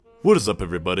What is up,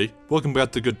 everybody? Welcome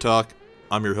back to Good Talk.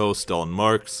 I'm your host, Dylan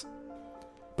Marks.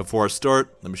 Before I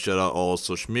start, let me shout out all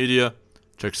social media.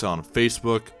 Check us out on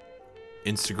Facebook,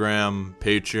 Instagram,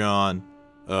 Patreon,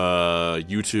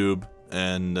 YouTube,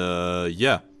 and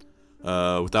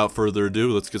without further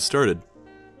ado, let's get started.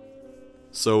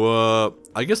 So,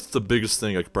 I guess the biggest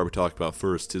thing I could probably talk about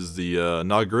first is the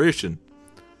inauguration.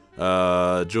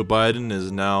 Joe Biden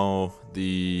is now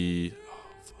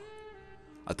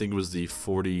I think it was the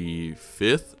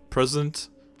 45th president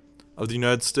of the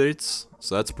United States,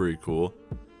 so that's pretty cool.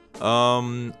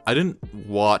 I didn't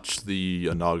watch the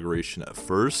inauguration at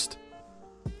first.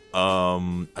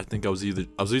 I think I was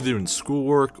either in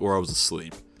schoolwork or I was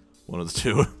asleep, one of the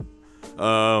two.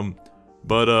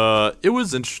 But it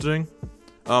was interesting.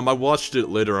 I watched it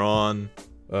later on,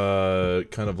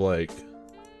 kind of like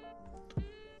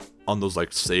on those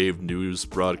like saved news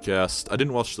broadcasts. I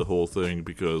didn't watch the whole thing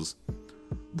because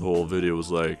the whole video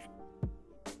was like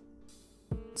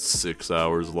 6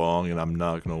 hours long, and I'm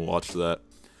not gonna watch that.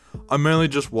 I mainly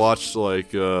just watched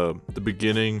like the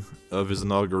beginning of his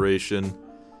inauguration,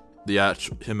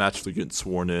 him actually getting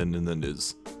sworn in, and then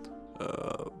his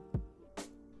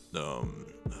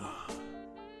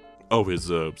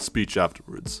his speech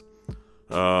afterwards.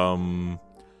 The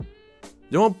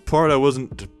only part I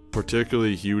wasn't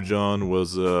particularly huge on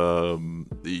was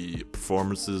the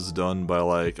performances done by,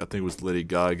 like, I think it was Lady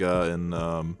Gaga and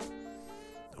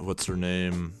what's her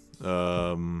name?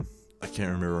 I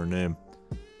can't remember her name.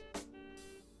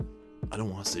 I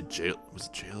don't want to say was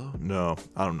it J-Lo? No,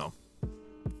 I don't know.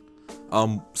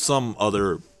 Some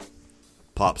other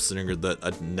pop singer that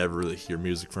I'd never really hear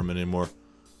music from anymore.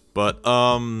 But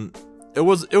it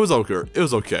was okay. It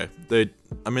was okay. They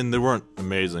weren't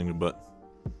amazing, but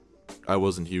I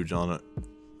wasn't huge on it.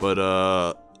 But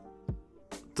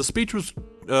the speech was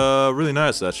really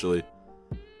nice, actually.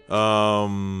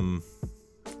 Again,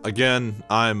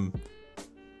 I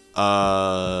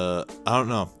don't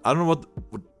know.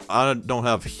 I don't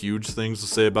have huge things to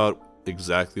say about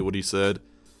exactly what he said.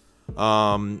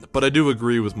 But I do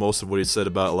agree with most of what he said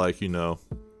about, like, you know,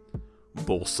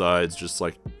 both sides just,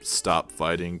 like, stop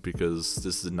fighting because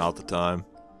this is not the time.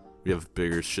 We have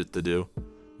bigger shit to do.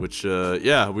 Which,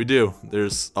 we do.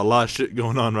 There's a lot of shit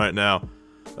going on right now.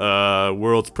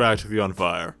 World's practically on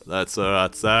fire. That's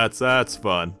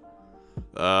fun.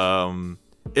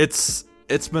 It's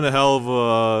been a hell of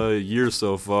a year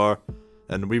so far,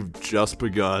 and we've just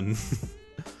begun.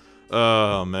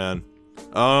 Oh, man.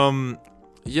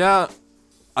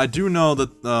 I do know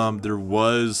that, there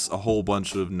was a whole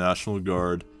bunch of National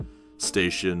Guard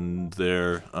stationed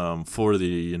there, for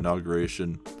the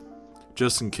inauguration,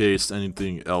 just in case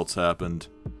anything else happened.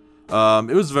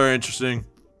 It was very interesting.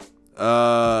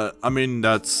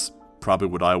 That's probably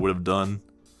what I would have done.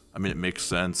 It makes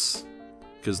sense.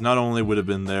 Because not only would have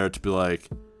been there to be like,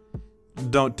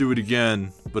 don't do it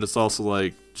again, but it's also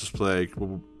like, just like,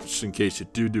 well, just in case you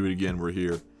do it again, we're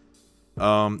here.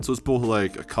 So it's both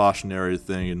like a cautionary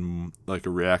thing and like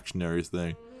a reactionary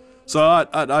thing. So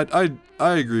I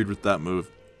agreed with that move.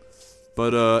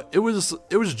 But it was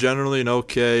generally an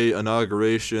okay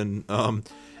inauguration.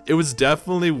 It was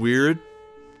definitely weird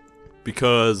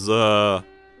because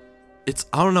it's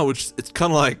I don't know, it's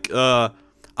kind of like I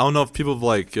don't know if people have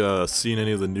like seen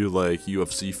any of the new like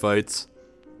UFC fights,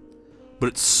 but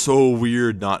it's so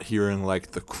weird not hearing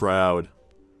like the crowd.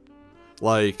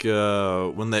 Like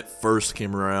when that first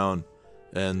came around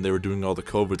and they were doing all the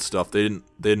COVID stuff, they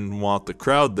didn't want the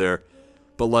crowd there,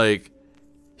 but like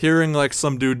hearing like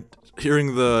some dude.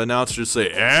 Hearing the announcer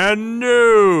say, and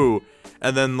no!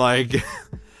 And then, like,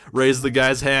 raise the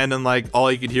guy's hand, and, like,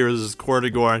 all you could hear is his corner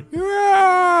going, yeah!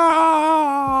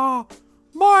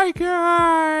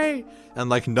 Mikey! And,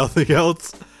 like, nothing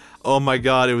else. Oh my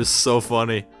god, it was so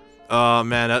funny. Oh,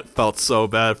 man, that felt so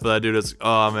bad for that dude.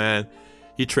 Man.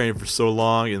 He trained for so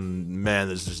long, and, man,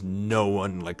 there's just no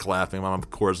one, like, clapping. Of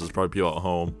course, there's probably people at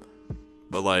home.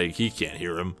 But, like, he can't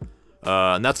hear him.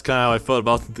 And that's kind of how I felt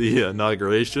about the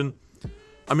inauguration.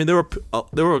 There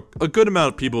were a good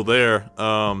amount of people there,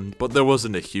 but there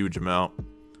wasn't a huge amount.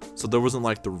 So there wasn't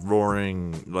like the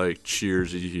roaring like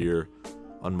cheers you hear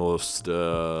on most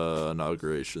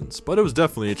inaugurations. But it was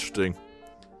definitely interesting.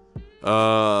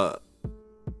 I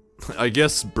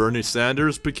guess Bernie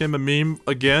Sanders became a meme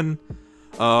again.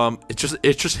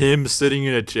 It's just him sitting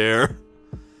in a chair.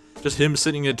 Just him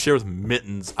sitting in a chair with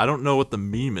mittens. I don't know what the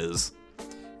meme is.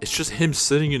 It's just him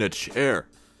sitting in a chair.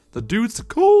 The dude's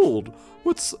cold.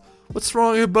 What's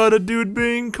wrong about a dude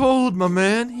being cold, my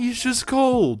man? He's just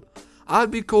cold.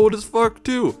 I'd be cold as fuck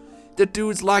too. The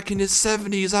dude's like in his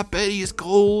 70s. I bet he's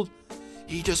cold.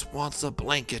 He just wants a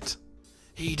blanket.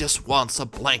 He just wants a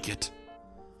blanket.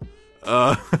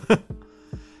 Uh,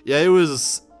 yeah, it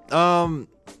was, I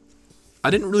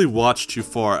didn't really watch too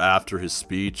far after his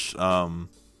speech.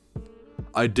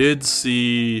 I did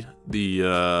see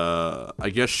the,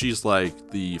 I guess she's like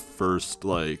the first,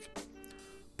 like,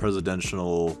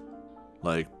 presidential,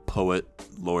 like, poet,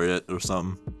 laureate or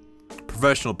something.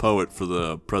 Professional poet for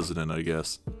the president, I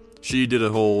guess. She did a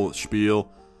whole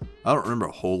spiel. I don't remember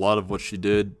a whole lot of what she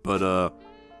did, but,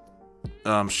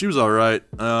 she was alright.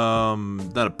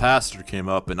 Then a pastor came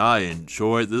up, and I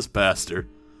enjoyed this pastor.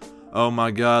 Oh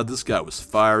my god, this guy was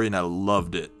fiery, and I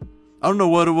loved it. I don't know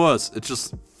what it was. It's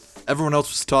just, everyone else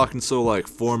was talking so, like,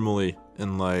 formally,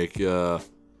 and, like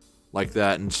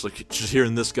that, and just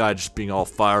hearing this guy just being all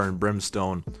fire and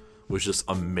brimstone was just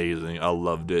amazing. I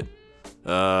loved it.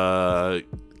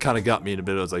 Kind of got me in a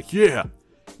bit. I was like, yeah,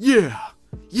 yeah,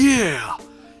 yeah,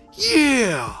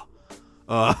 yeah.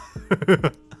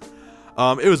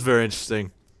 It was very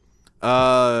interesting.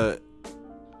 It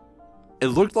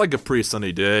looked like a pretty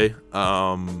sunny day.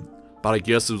 But I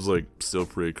guess it was like still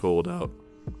pretty cold out.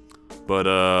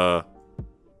 But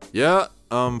yeah.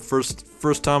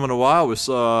 First time in a while we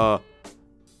saw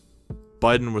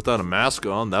Biden without a mask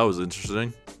on. That was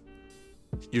interesting.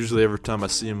 Usually every time I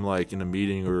see him like in a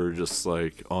meeting or just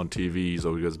like on TV, he's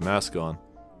always got his mask on.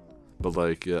 But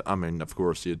like, I mean, of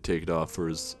course he had to take it off for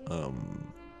his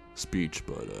speech.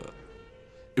 But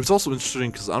it was also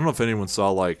interesting because I don't know if anyone saw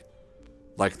like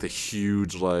the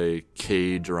huge like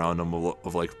cage around him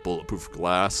of like bulletproof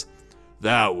glass.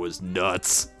 That was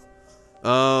nuts.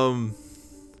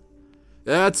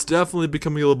 That's definitely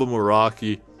becoming a little bit more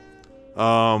rocky.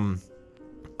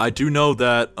 I do know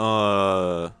that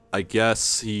I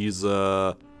guess he's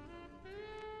doing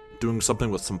something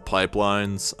with some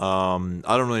pipelines.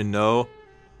 I don't really know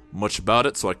much about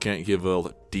it, so I can't give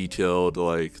a detailed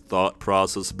like thought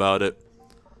process about it.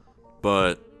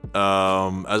 But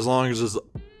as long as it's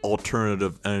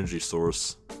alternative energy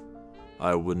source,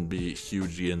 I wouldn't be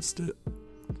huge against it.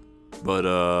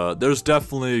 But there's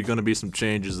definitely going to be some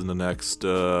changes in the next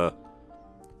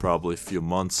probably few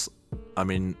months. I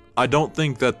mean, I don't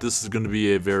think that this is going to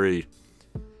be a very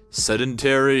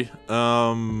sedentary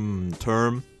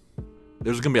term.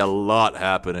 There's going to be a lot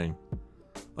happening.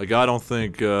 Like I don't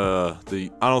think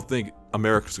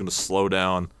America's going to slow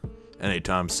down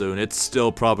anytime soon. It's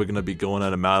still probably going to be going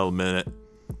at a mile a minute.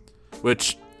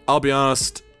 Which, I'll be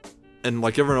honest, and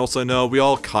like everyone else I know, we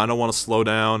all kind of want to slow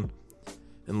down.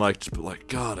 And like, just be like,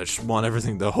 God, I just want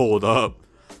everything to hold up.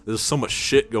 There's so much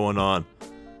shit going on.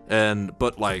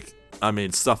 But like, I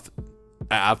mean, stuff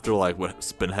after like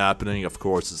what's been happening, of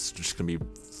course, it's just gonna be,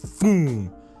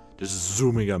 boom, just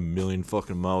zooming a million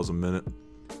fucking miles a minute.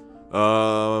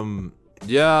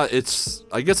 Yeah,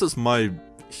 I guess it's my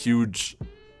huge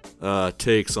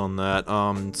takes on that.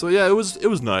 So yeah, it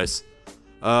was nice.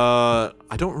 I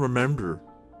don't remember.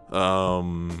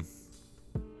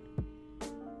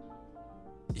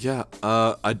 Yeah,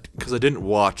 because I didn't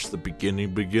watch the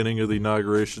beginning of the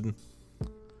inauguration.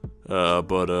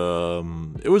 But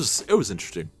it was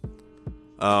interesting.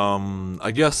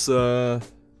 I guess, 8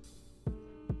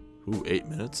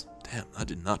 minutes? Damn, I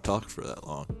did not talk for that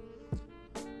long.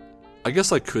 I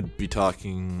guess I could be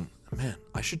talking, man,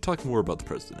 I should talk more about the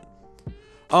president.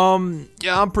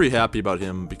 Yeah, I'm pretty happy about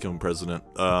him becoming president.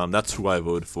 That's who I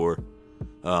voted for.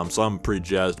 So I'm pretty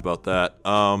jazzed about that.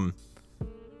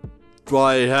 Do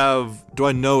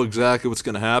I know exactly what's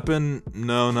gonna happen?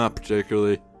 No, not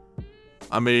particularly.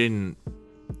 I mean,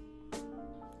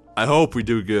 I hope we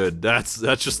do good. That's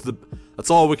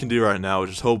all we can do right now.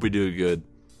 Just hope we do good.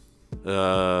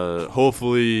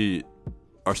 Hopefully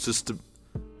our system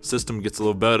gets a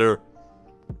little better.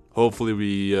 Hopefully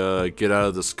we get out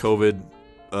of this COVID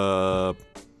in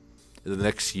the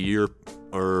next year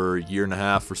or year and a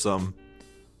half or something.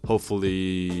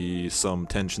 Hopefully some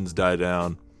tensions die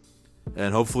down.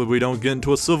 And hopefully we don't get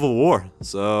into a civil war.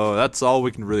 So that's all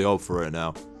we can really hope for right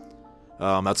now.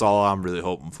 That's all I'm really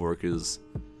hoping for, because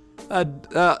a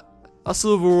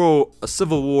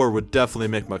civil war would definitely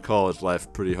make my college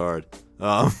life pretty hard.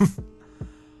 I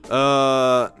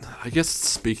guess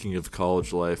speaking of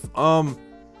college life,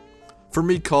 for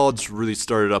me, college really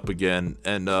started up again,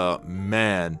 and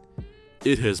man,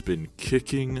 it has been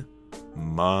kicking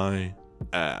my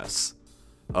ass.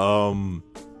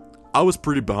 I was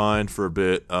pretty behind for a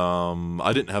bit.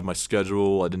 I didn't have my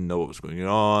schedule. I didn't know what was going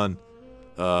on.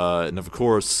 And of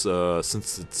course,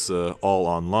 since it's all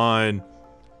online,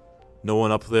 no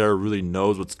one up there really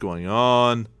knows what's going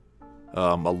on.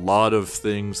 A lot of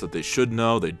things that they should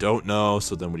know, they don't know.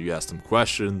 So then when you ask them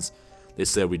questions, they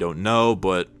say we don't know.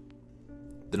 But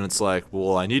then it's like,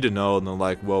 well, I need to know, and they're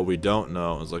like, well, we don't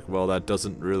know. I was like, well, that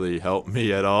doesn't really help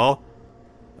me at all.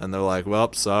 And they're like,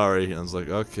 well, sorry. And I was like,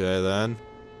 okay, then.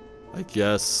 I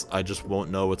guess I just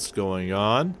won't know what's going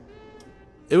on.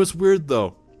 It was weird,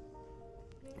 though.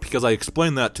 Because I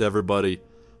explained that to everybody.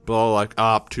 But all like,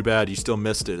 too bad, you still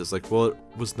missed it. It's like, well, it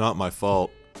was not my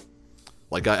fault.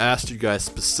 Like, I asked you guys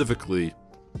specifically,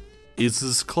 is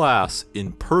this class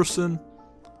in person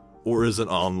or is it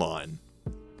online?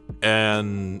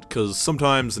 And because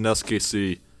sometimes in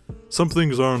SKC, some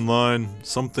things are online,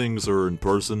 some things are in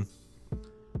person.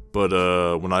 But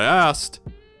when I asked,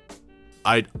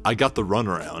 I got the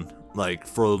runaround. Like,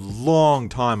 for a long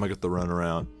time I got the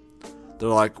runaround. They're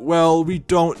like, well, we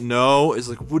don't know. It's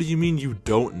like, what do you mean you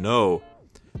don't know?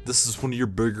 This is one of your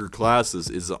bigger classes.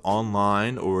 Is it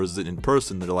online or is it in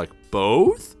person? They're like,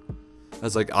 both? I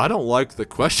was like, I don't like the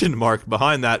question mark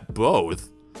behind that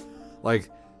both. Like,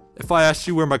 if I asked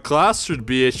you where my class should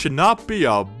be, it should not be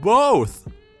a both.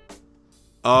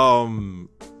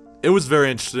 It was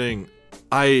very interesting.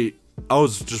 I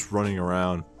was just running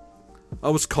around. I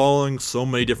was calling so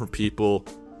many different people.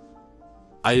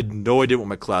 I had no idea what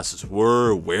my classes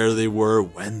were, where they were,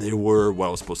 when they were, what I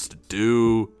was supposed to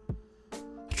do.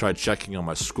 I tried checking on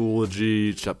my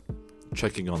Schoology,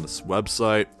 checking on this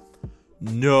website.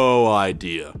 No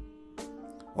idea.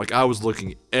 Like, I was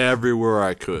looking everywhere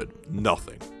I could.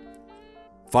 Nothing.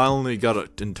 Finally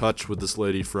got in touch with this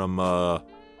lady from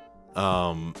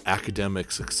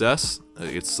Academic Success.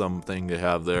 It's something they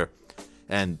have there.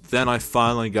 And then I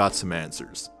finally got some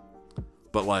answers.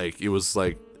 But like, it was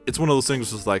like, it's one of those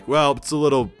things that's like, well, it's a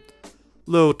little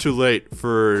too late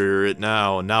for it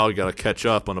now, and now I gotta catch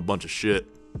up on a bunch of shit.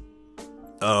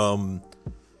 So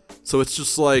it's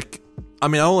just like, I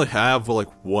mean, I only have like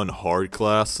one hard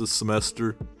class this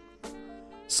semester.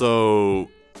 So,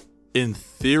 in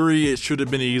theory, it should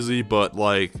have been easy, but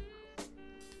like,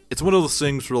 it's one of those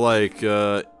things where like,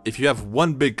 if you have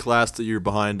one big class that you're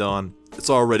behind on, it's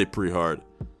already pretty hard.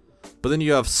 But then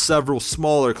you have several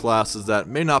smaller classes that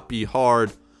may not be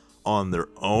hard on their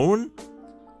own,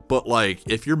 but like,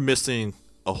 if you're missing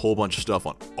a whole bunch of stuff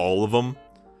on all of them,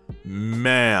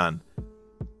 man,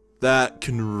 that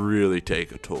can really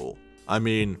take a toll. I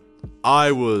mean,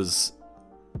 I was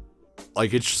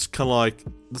like, it's just kind of like,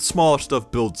 the smaller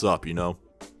stuff builds up, you know?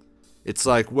 It's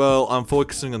like, well, I'm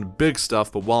focusing on the big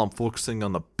stuff, but while I'm focusing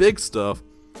on the big stuff,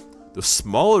 the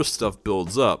smaller stuff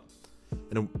builds up.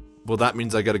 And, well, that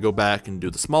means I gotta go back and do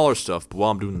the smaller stuff, but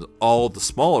while I'm doing all the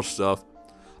smaller stuff,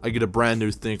 I get a brand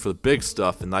new thing for the big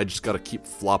stuff, and I just gotta keep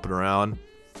flopping around.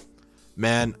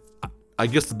 Man, I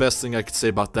guess the best thing I could say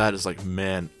about that is like,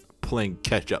 man, playing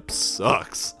catch-up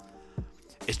sucks.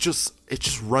 It's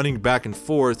just running back and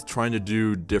forth, trying to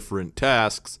do different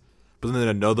tasks, but then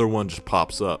another one just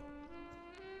pops up.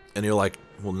 And you're like,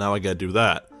 well, now I gotta do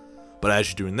that. But as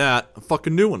you're doing that, a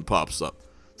fucking new one pops up.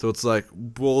 So it's like,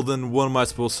 well, then what am I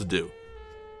supposed to do?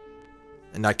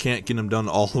 And I can't get them done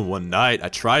all in one night. I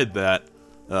tried that,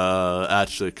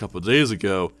 actually a couple of days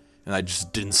ago, and I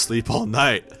just didn't sleep all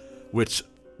night. Which,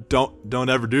 don't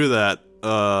ever do that.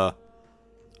 I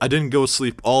didn't go to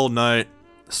sleep all night.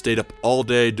 Stayed up all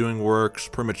day doing work,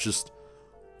 pretty much just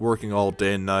working all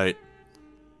day and night.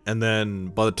 And then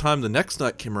by the time the next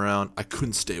night came around, I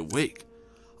couldn't stay awake.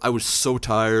 I was so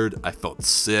tired, I felt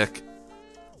sick,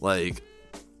 like,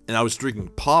 and I was drinking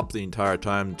pop the entire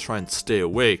time to try and stay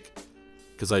awake,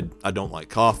 because I don't like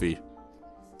coffee.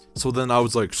 So then I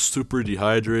was like super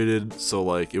dehydrated, so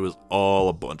like it was all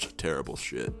a bunch of terrible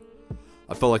shit.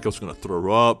 I felt like I was gonna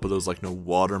throw up, but there was like no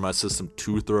water in my system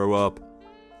to throw up.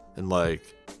 And like,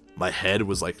 my head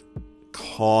was like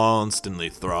constantly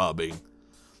throbbing.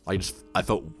 I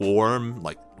felt warm,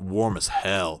 like warm as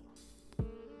hell.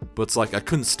 But it's like I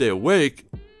couldn't stay awake,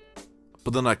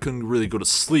 but then I couldn't really go to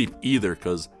sleep either,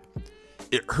 because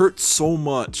it hurt so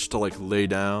much to like lay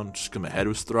down just because my head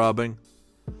was throbbing,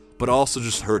 but also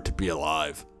just hurt to be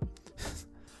alive.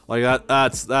 Like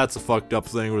that's a fucked up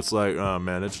thing where it's like, oh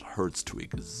man, it just hurts to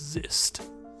exist.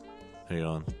 Hang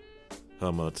on,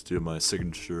 I'm about to do my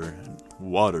signature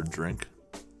water drink.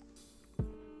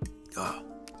 Oh,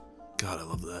 God, I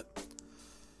love that.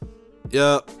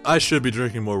 Yeah, I should be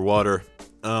drinking more water.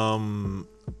 I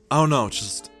don't know, it's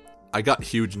just, I got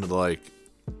huge into like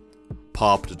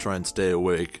pop to try and stay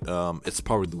awake. It's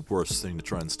probably the worst thing to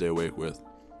try and stay awake with.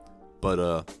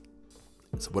 But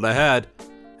it's what I had.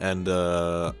 And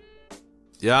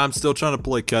yeah, I'm still trying to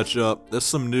play catch up. There's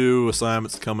some new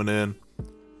assignments coming in.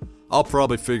 I'll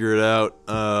probably figure it out.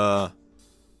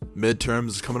 Midterms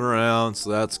is coming around, so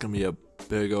that's gonna be a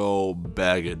big old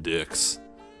bag of dicks.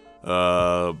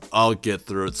 I'll get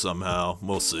through it somehow.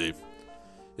 We'll see.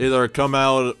 Either I come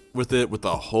out with it with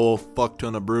a whole fuck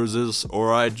ton of bruises,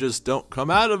 or I just don't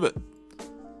come out of it.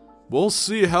 We'll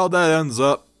see how that ends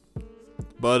up.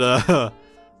 But,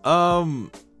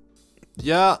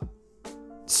 yeah.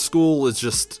 School is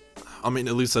just, I mean,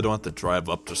 at least I don't have to drive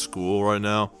up to school right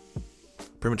now.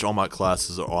 Pretty much all my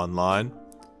classes are online.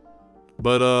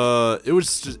 But,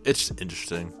 it's just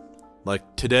interesting.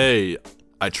 Like, today,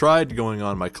 I tried going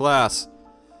on my class,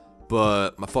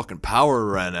 but my fucking power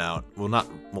ran out.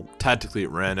 Well, tactically it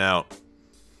ran out.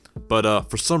 But,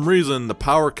 for some reason, the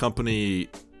power company,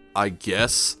 I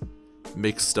guess,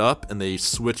 mixed up, and they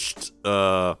switched,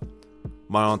 my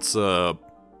aunt's,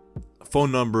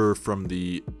 phone number from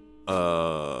the,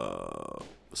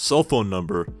 cell phone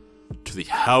number to the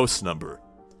house number.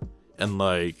 And,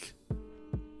 like,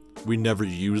 we never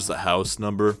used the house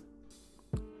number.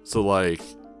 So, like,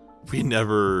 we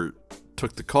never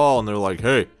took the call, and they're like,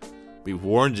 hey, we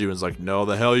warned you. And it's like, no,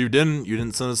 the hell you didn't. You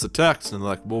didn't send us a text. And they're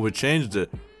like, well, we changed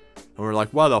it. And we're like,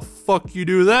 why the fuck you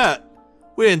do that?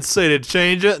 We didn't say to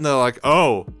change it. And they're like,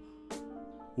 oh,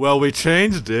 well, we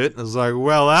changed it. And it's like,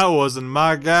 well, that wasn't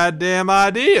my goddamn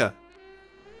idea.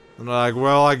 And they're like,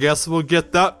 well, I guess we'll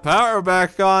get that power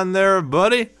back on there,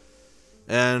 buddy.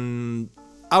 And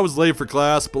I was late for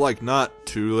class, but, like, not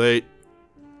too late.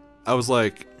 I was,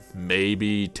 like,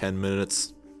 maybe 10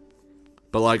 minutes.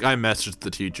 But, like, I messaged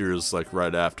the teachers, like,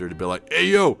 right after to be like, hey,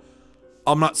 yo,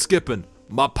 I'm not skipping.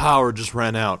 My power just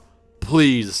ran out.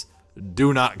 Please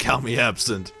do not count me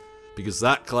absent. Because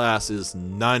that class is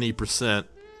 90%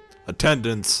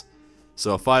 attendance.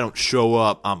 So if I don't show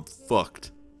up, I'm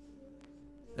fucked.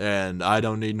 And I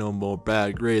don't need no more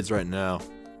bad grades right now.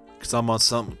 Because I'm on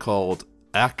something called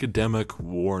academic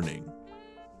warning.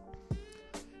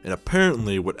 And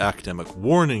apparently what academic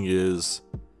warning is,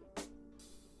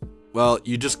 well,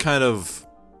 you just kind of,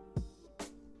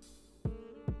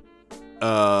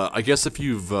 I guess if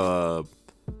you've, fuck,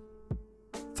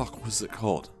 what is it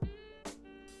called?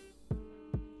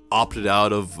 Opted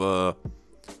out of,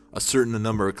 a certain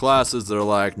number of classes, they're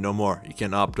like, no more, you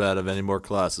can't opt out of any more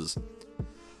classes.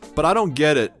 But I don't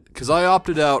get it, because I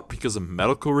opted out because of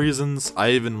medical reasons.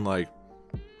 I even, like,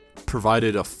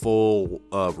 provided a full,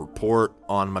 report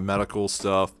on my medical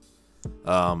stuff.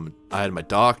 I had my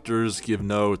doctors give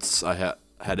notes, I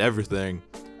had everything,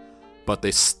 but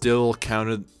they still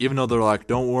counted, even though they're like,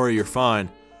 don't worry, you're fine,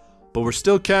 but we're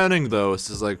still counting those.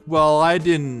 It's like, well, I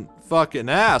didn't fucking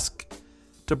ask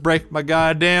to break my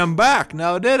goddamn back,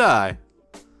 now did I?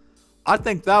 I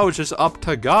think that was just up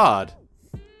to God.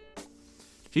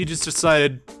 He just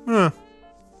decided,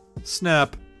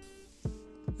 snap.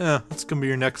 Yeah, that's gonna be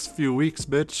your next few weeks,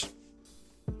 bitch.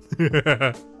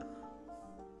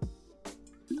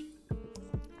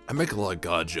 I make a lot of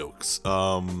God jokes.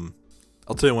 I'll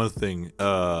tell you one thing.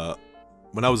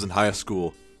 When I was in high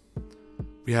school,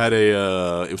 we had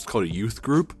it was called a youth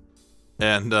group.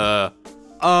 And,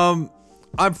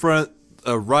 I'm friend,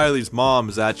 Riley's mom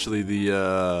is actually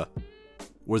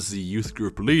was the youth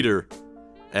group leader.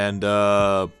 And,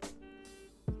 I'm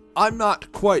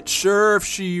not quite sure if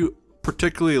she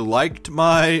particularly liked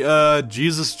my,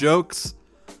 Jesus jokes.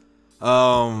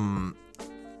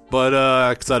 But,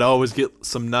 cause I'd always get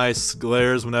some nice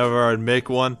glares whenever I'd make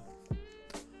one.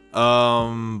 Yeah,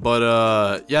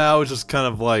 I was just kind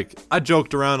of like, I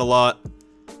joked around a lot,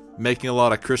 making a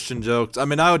lot of Christian jokes. I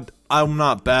mean, I'm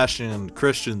not bashing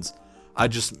Christians. I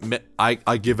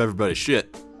give everybody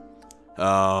shit.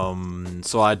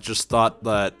 So I just thought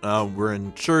that, we're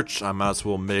in church, I might as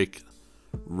well make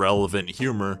relevant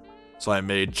humor. So I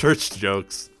made church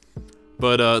jokes.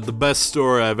 But, the best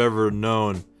story I've ever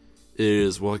known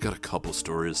is, well, I got a couple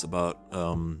stories about,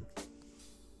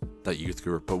 that youth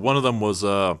group, but one of them was,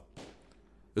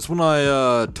 it's when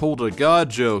I, told a God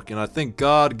joke, and I think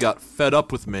God got fed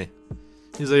up with me.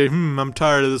 He's like, I'm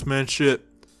tired of this man shit.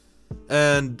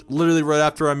 And literally right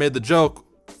after I made the joke,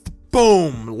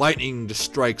 boom, lightning just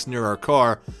strikes near our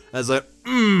car. I was like,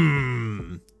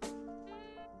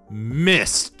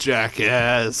 missed,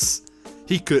 jackass.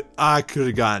 I could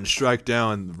have gotten strike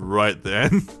down right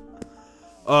then.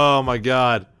 Oh my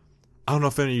god. I don't know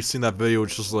if any of you seen that video.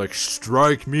 It's just like,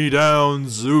 strike me down,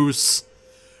 Zeus.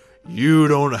 You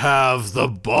don't have the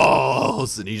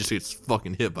balls. And he just gets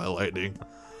fucking hit by lightning.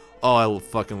 Oh, I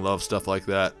fucking love stuff like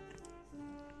that.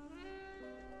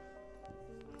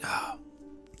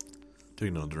 Take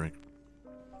another drink.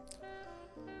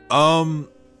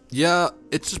 Yeah,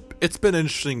 it's been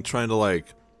interesting trying to, like,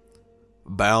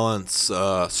 balance,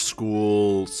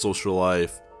 school, social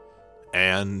life,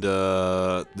 and,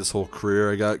 this whole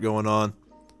career I got going on.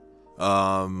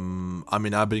 I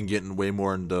mean, I've been getting way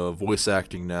more into voice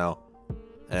acting now,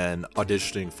 and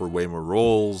auditioning for way more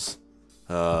roles,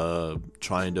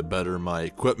 trying to better my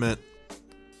equipment,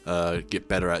 get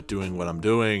better at doing what I'm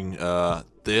doing. In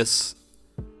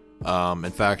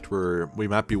fact, we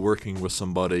might be working with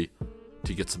somebody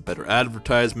to get some better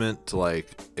advertisement to like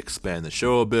expand the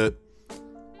show a bit.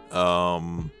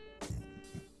 Oh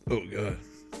god,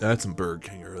 I had some Burger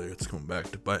King earlier. It's coming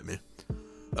back to bite me.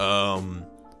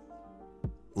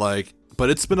 But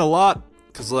it's been a lot,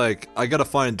 cause like I gotta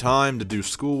find time to do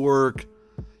schoolwork,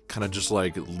 kind of just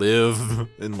like live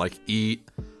and like eat,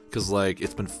 cause like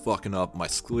it's been fucking up my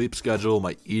sleep schedule,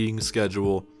 my eating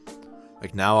schedule.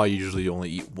 Like now I usually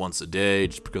only eat once a day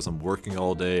just because I'm working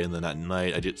all day, and then at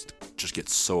night I just get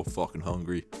so fucking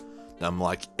hungry. And I'm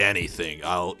like, anything,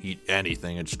 I'll eat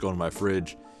anything. I just go to my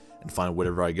fridge and find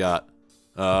whatever I got.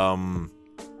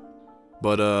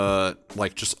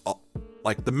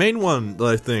 Like the main one that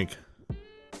I think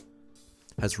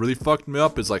has really fucked me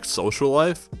up is like social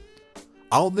life.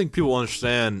 I don't think people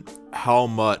understand how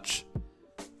much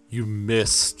you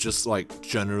miss just like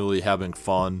generally having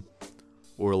fun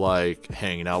or like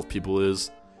hanging out with people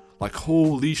is. Like,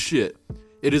 holy shit,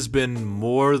 it has been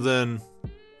more than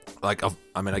like,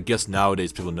 I guess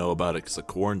nowadays people know about it because of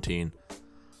quarantine,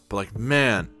 but like,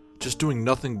 man, just doing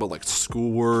nothing but like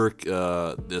schoolwork,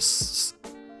 this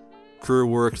career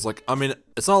work. It's like,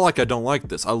 it's not like I don't like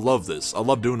this. I love this. I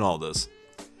love doing all this.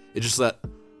 It's just that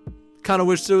kind of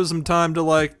wish there was some time to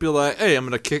like be like, hey, I'm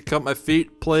gonna kick up my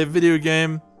feet, play a video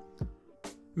game,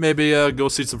 maybe go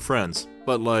see some friends.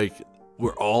 But like,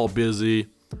 we're all busy.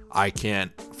 I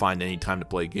can't find any time to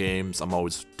play games. I'm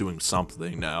always doing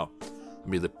something now.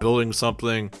 I'm either building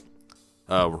something,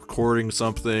 recording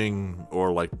something,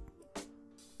 or like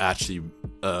actually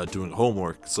doing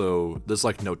homework. So there's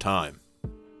like no time.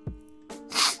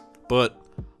 But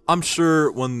I'm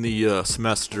sure when the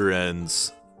semester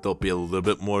ends, there'll be a little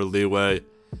bit more leeway,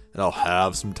 and I'll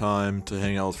have some time to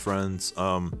hang out with friends,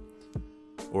 or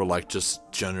like just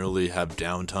generally have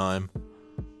downtime.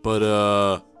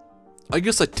 But I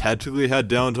guess I technically had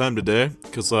downtime today,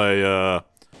 because I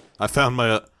found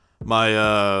my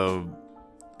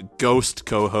ghost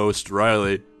co-host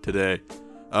Riley today.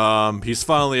 He's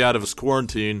finally out of his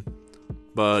quarantine,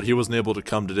 but he wasn't able to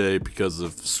come today because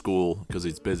of school, because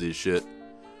he's busy as shit.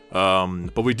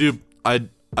 But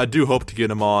I do hope to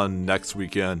get him on next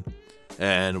weekend,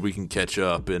 and we can catch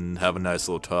up and have a nice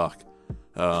little talk.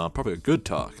 Probably a good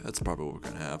talk. That's probably what we're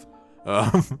gonna have.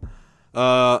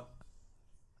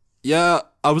 Yeah,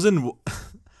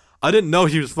 I didn't know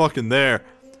he was fucking there.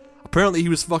 Apparently he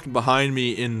was fucking behind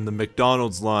me in the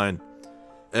McDonald's line,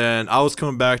 and I was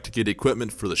coming back to get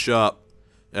equipment for the shop,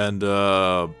 and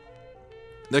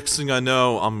next thing I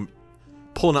know, I'm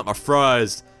pulling out my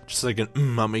fries, just thinking,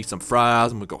 I'm gonna eat some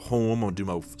fries, I'm gonna go home, I'm gonna do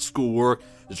my schoolwork.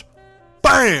 Just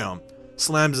BAM!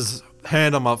 Slams his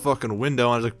hand on my fucking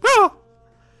window, and I was like, ah!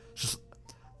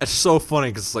 It's so funny,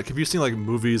 because it's like, have you seen like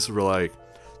movies where like,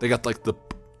 they got like the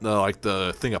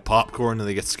thing of popcorn and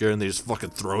they get scared and they just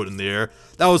fucking throw it in the air?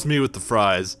 That was me with the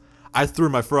fries. I threw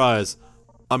my fries.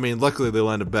 Luckily they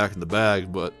landed back in the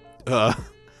bag, but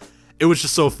it was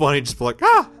just so funny, just like,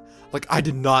 ah! Like, I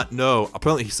did not know.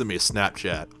 Apparently he sent me a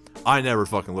Snapchat. I never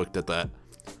fucking looked at that.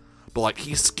 But like,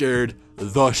 he scared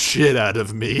the shit out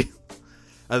of me.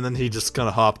 And then he just kind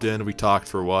of hopped in and we talked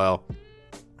for a while.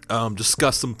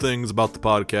 Discussed some things about the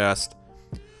podcast.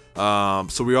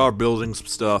 So we are building some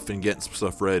stuff and getting some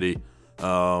stuff ready.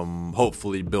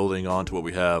 Hopefully building onto what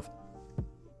we have.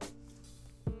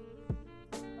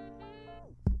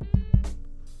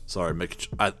 Sorry,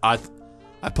 I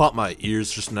popped my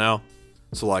ears just now,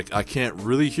 so like I can't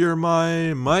really hear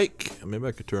my mic. Maybe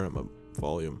I could turn up my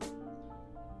volume.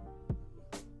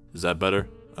 Is that better?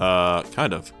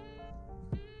 Kind of.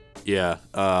 Yeah.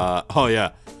 Oh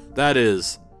yeah. That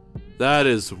is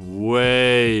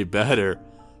way better.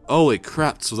 Holy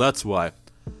crap, so that's why.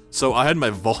 So I had my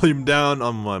volume down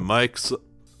on my mics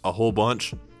a whole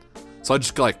bunch, so I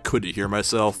just like couldn't hear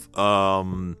myself.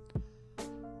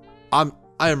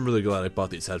 I am really glad I bought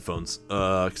these headphones,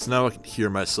 because now I can hear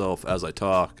myself as I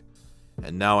talk,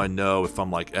 and now I know if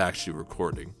I'm like actually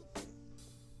recording.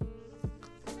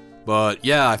 But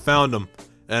yeah, I found them,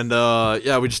 and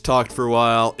yeah, we just talked for a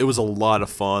while. It was a lot of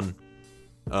fun,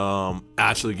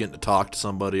 actually getting to talk to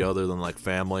somebody other than like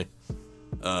family.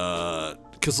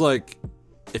 Cause like,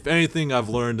 if anything I've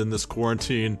learned in this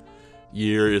quarantine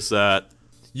year is that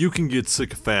you can get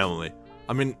sick of family.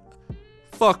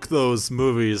 Fuck those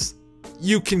movies.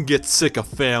 You can get sick of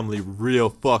family real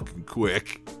fucking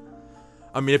quick.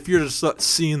 If you're just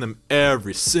seeing them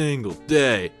every single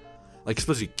day, like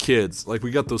especially kids, like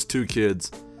we got those two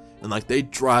kids, and like they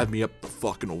drive me up the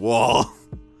fucking wall.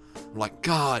 I'm like,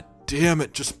 God damn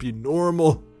it, just be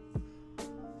normal.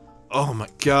 Oh my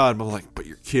God, I'm like, but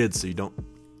you're kids, so you don't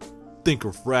think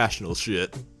of rational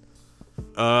shit.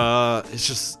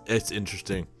 It's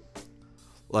interesting.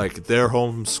 Like, they're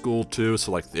home from school too,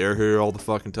 so like they're here all the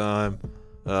fucking time.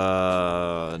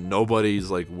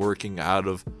 Nobody's like working out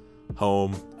of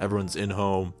home. Everyone's in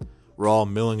home. We're all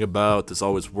milling about. There's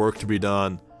always work to be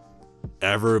done.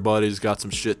 Everybody's got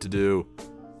some shit to do.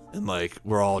 And like,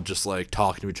 we're all just like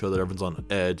talking to each other. Everyone's on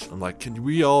edge. I'm like, can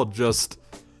we all just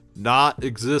not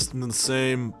exist in the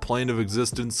same plane of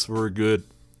existence for a good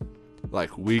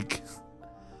like week?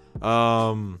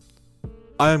 I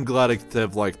am glad I get to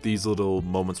have like these little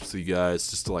moments with you guys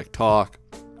just to like talk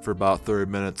for about 30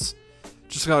 minutes.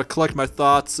 Just gotta collect my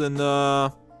thoughts and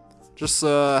just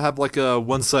have like a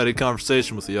one-sided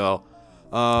conversation with y'all.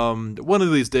 One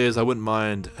of these days I wouldn't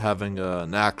mind having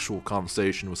an actual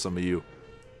conversation with some of you.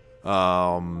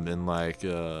 And like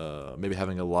maybe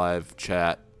having a live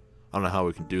chat. I don't know how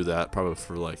we can do that, probably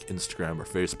for like Instagram or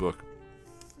Facebook.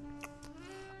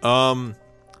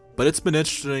 But it's been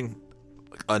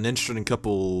an interesting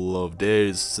couple of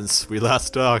days since we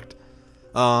last talked.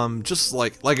 Just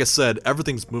like I said,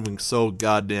 everything's moving so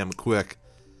goddamn quick.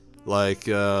 Like,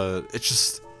 it's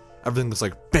just, everything's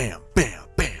like bam, bam,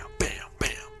 bam, bam,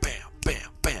 bam, bam,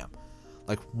 bam, bam.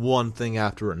 Like one thing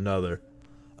after another.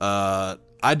 I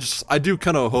do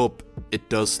kind of hope it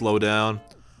does slow down.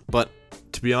 But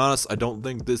to be honest, I don't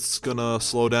think this is gonna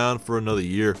slow down for another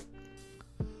year.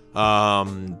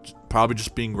 Probably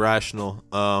just being rational.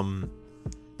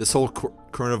 This whole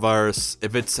coronavirus,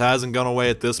 if it hasn't gone away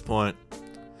at this point,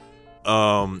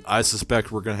 I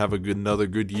suspect we're gonna have another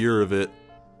good year of it.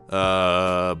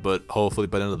 But hopefully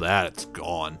by the end of that, it's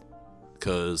gone,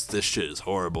 cause this shit is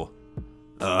horrible.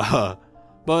 Yeah,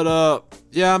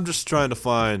 I'm just trying to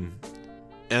find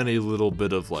any little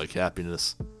bit of like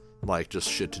happiness, like just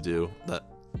shit to do that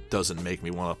doesn't make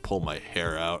me want to pull my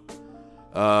hair out.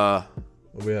 What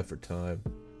do we have for time?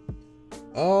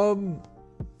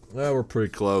 Yeah, we're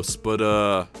pretty close, but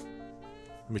let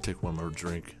me take one more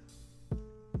drink.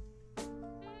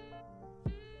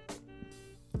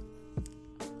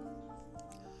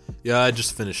 Yeah, I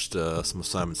just finished some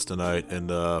assignments tonight, and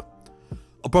I'll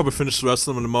probably finish the rest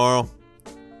of them tomorrow.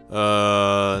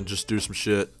 And just do some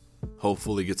shit.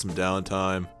 Hopefully get some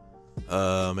downtime.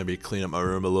 Maybe clean up my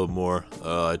room a little more.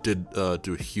 I did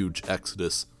do a huge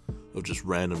exodus of just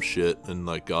random shit and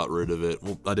like got rid of it.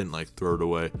 Well, I didn't like throw it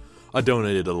away. I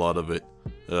donated a lot of it.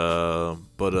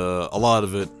 But a lot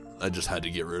of it I just had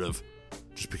to get rid of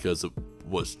just because it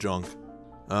was junk.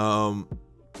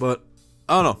 But I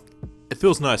don't know. It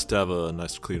feels nice to have a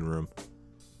nice clean room.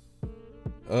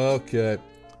 Okay.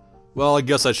 Well, I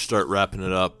guess I should start wrapping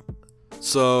it up.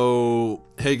 So,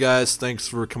 hey guys, thanks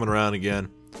for coming around again.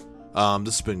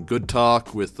 This has been Good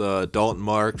Talk with Dalton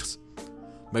Marks.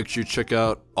 Make sure you check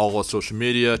out all our social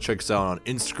media. Check us out on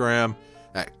Instagram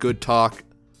at Good Talk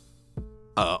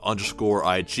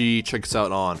 _IG. Check us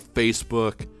out on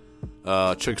Facebook.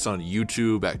 Check us on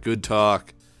YouTube at Good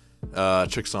Talk.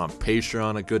 Check us on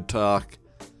Patreon at Good Talk.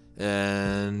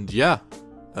 And yeah,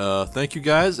 thank you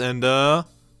guys, and bye-bye.